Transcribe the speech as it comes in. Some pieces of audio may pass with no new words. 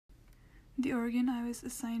The organ I was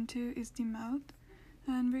assigned to is the mouth,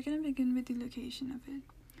 and we're going to begin with the location of it.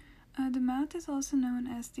 The mouth is also known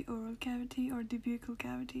as the oral cavity or the buccal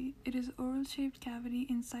cavity. It is an oral-shaped cavity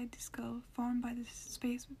inside the skull formed by the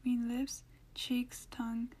space between lips, cheeks,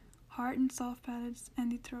 tongue, hard and soft palates,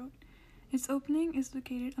 and the throat. Its opening is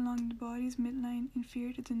located along the body's midline,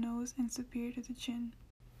 inferior to the nose and superior to the chin.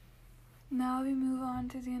 Now we move on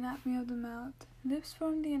to the anatomy of the mouth. Lips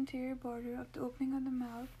form the anterior border of the opening of the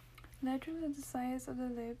mouth. Lateral to the sides of the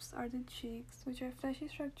lips are the cheeks, which are fleshy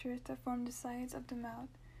structures that form the sides of the mouth.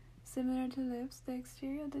 Similar to lips, the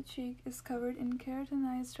exterior of the cheek is covered in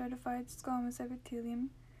keratinized stratified squamous epithelium,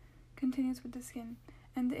 continuous with the skin,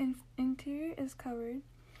 and the interior is covered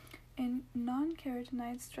in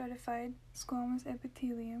non-keratinized stratified squamous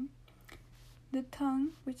epithelium. The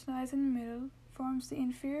tongue, which lies in the middle, forms the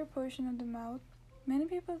inferior portion of the mouth. Many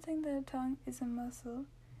people think that the tongue is a muscle.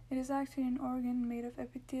 It is actually an organ made of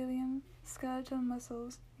epithelium, skeletal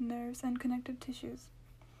muscles, nerves, and connective tissues.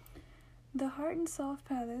 The hard and soft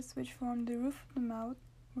palates, which form the roof of the mouth,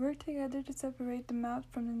 work together to separate the mouth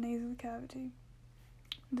from the nasal cavity.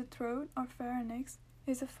 The throat, or pharynx,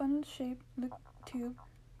 is a funnel-shaped tube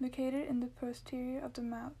located in the posterior of the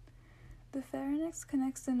mouth. The pharynx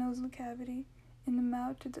connects the nasal cavity in the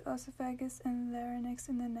mouth to the esophagus and larynx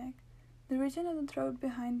in the neck. The region of the throat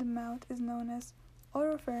behind the mouth is known as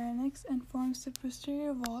oropharynx and forms the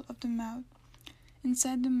posterior wall of the mouth.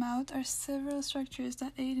 Inside the mouth are several structures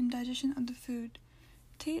that aid in digestion of the food.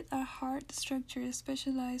 Teeth are hard structures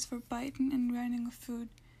specialized for biting and grinding of food.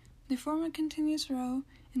 They form a continuous row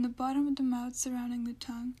in the bottom of the mouth surrounding the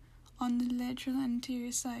tongue on the lateral and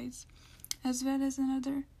anterior sides, as well as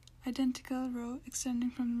another identical row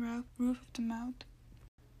extending from the roof of the mouth.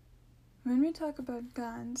 When we talk about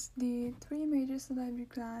glands, the three major salivary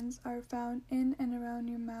glands are found in and around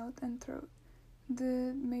your mouth and throat.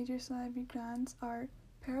 The major salivary glands are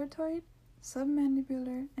parotoid,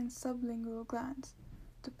 submandibular, and sublingual glands.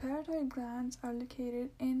 The parotoid glands are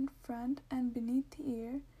located in front and beneath the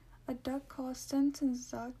ear. A duct called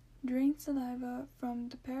Stenson's duct drains saliva from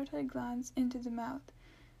the parotoid glands into the mouth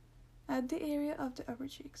at the area of the upper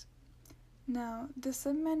cheeks. Now, the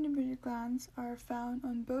submandibular glands are found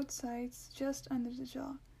on both sides just under the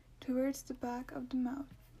jaw, towards the back of the mouth.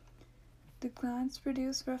 The glands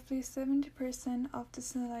produce roughly 70% of the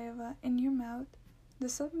saliva in your mouth. The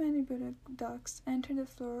submandibular ducts enter the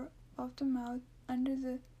floor of the mouth under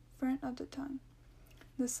the front of the tongue.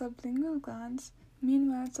 The sublingual glands,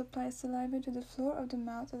 meanwhile, supply saliva to the floor of the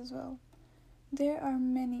mouth as well. There are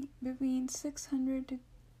many, between 600 to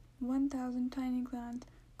 1,000 tiny glands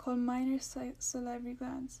called minor salivary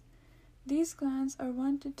glands. These glands are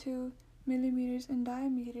 1 to 2 millimeters in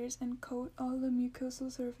diameter and coat all the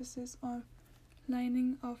mucosal surfaces or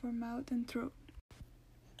lining of our mouth and throat.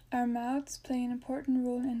 Our mouths play an important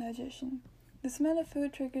role in digestion. The smell of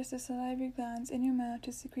food triggers the salivary glands in your mouth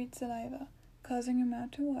to secrete saliva, causing your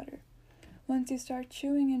mouth to water. Once you start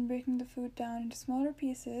chewing and breaking the food down into smaller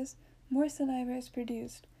pieces, more saliva is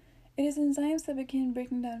produced. It is enzymes that begin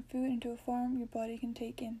breaking down food into a form your body can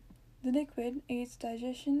take in. The liquid aids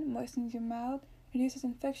digestion, moistens your mouth, reduces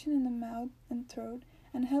infection in the mouth and throat,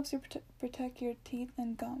 and helps you protect your teeth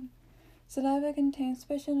and gum. Saliva contains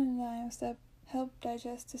special enzymes that help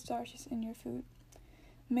digest the starches in your food.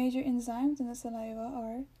 Major enzymes in the saliva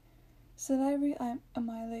are salivary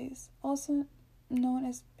amylase, also known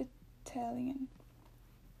as ptyalin.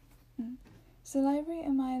 Salivary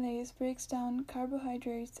amylase breaks down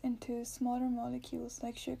carbohydrates into smaller molecules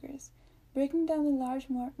like sugars. Breaking down the large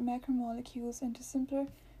macromolecules into simpler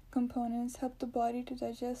components help the body to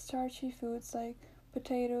digest starchy foods like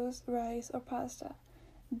potatoes, rice, or pasta.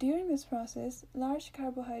 During this process, large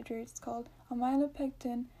carbohydrates called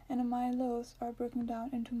amylopectin and amylose are broken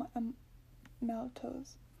down into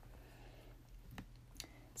maltose.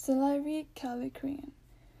 Salivary kallikrein.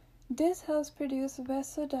 This helps produce a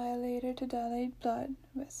vasodilator to dilate blood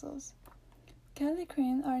vessels.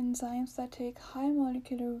 Kallikrein are enzymes that take high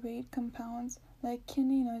molecular weight compounds like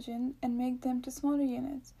kininogen and make them to smaller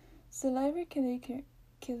units. Salivary kallikrein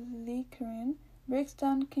breaks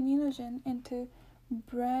down kininogen into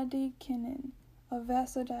bradykinin, a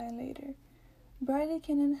vasodilator.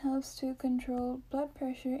 Bradykinin helps to control blood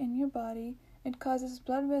pressure in your body. It causes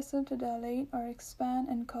blood vessels to dilate or expand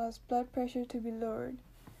and cause blood pressure to be lowered.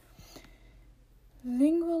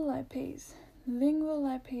 Lingual lipase. Lingual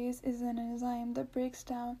lipase is an enzyme that breaks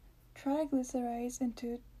down triglycerides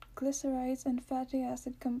into glycerides and fatty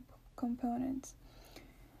acid components.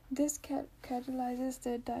 This catalyzes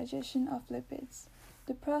the digestion of lipids.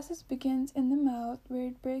 The process begins in the mouth, where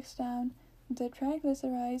it breaks down the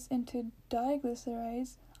triglycerides into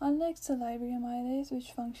diglycerides Unlike salivary amylase,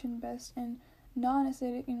 which function best in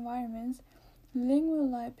non-acidic environments, lingual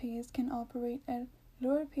lipase can operate at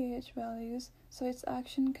lower pH values, so its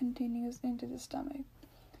action continues into the stomach.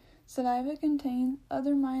 Saliva contains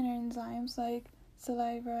other minor enzymes like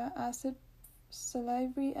salivary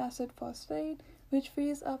acid phosphate, which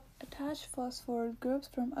frees up attached phosphorus groups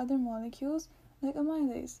from other molecules like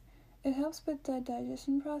amylase. It helps with the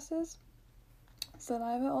digestion process.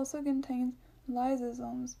 Saliva also contains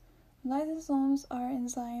lysosomes. Lysosomes are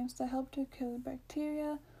enzymes that help to kill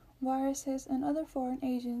bacteria, viruses, and other foreign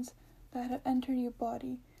agents that have entered your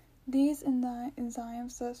body. These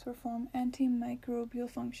enzymes thus perform antimicrobial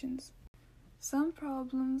functions. Some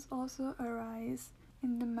problems also arise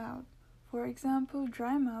in the mouth. For example,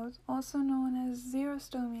 dry mouth, also known as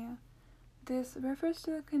xerostomia. This refers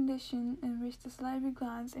to a condition in which the salivary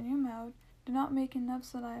glands in your mouth do not make enough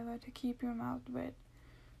saliva to keep your mouth wet.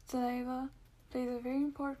 Saliva plays a very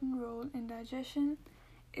important role in digestion.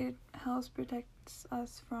 It helps protect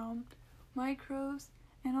us from microbes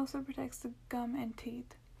and also protects the gum and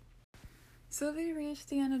teeth. So we reached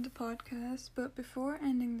the end of the podcast, but before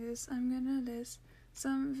ending this, I'm going to list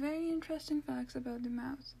some very interesting facts about the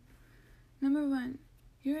mouth. Number 1.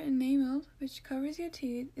 Your enamel, which covers your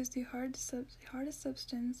teeth, is the hardest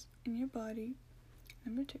substance in your body.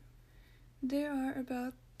 Number 2. There are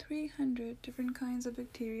about 300 different kinds of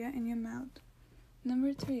bacteria in your mouth.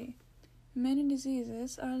 Number 3. Many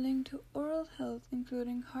diseases are linked to oral health,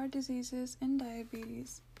 including heart diseases and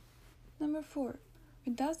diabetes. Number 4.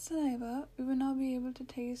 Without saliva, we will not be able to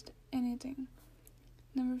taste anything.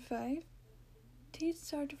 Number 5. Teeth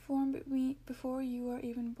start to form before you are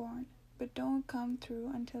even born, but don't come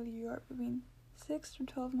through until you are between 6 to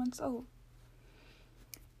 12 months old.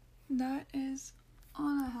 That is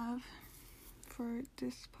all I have for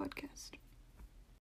this podcast.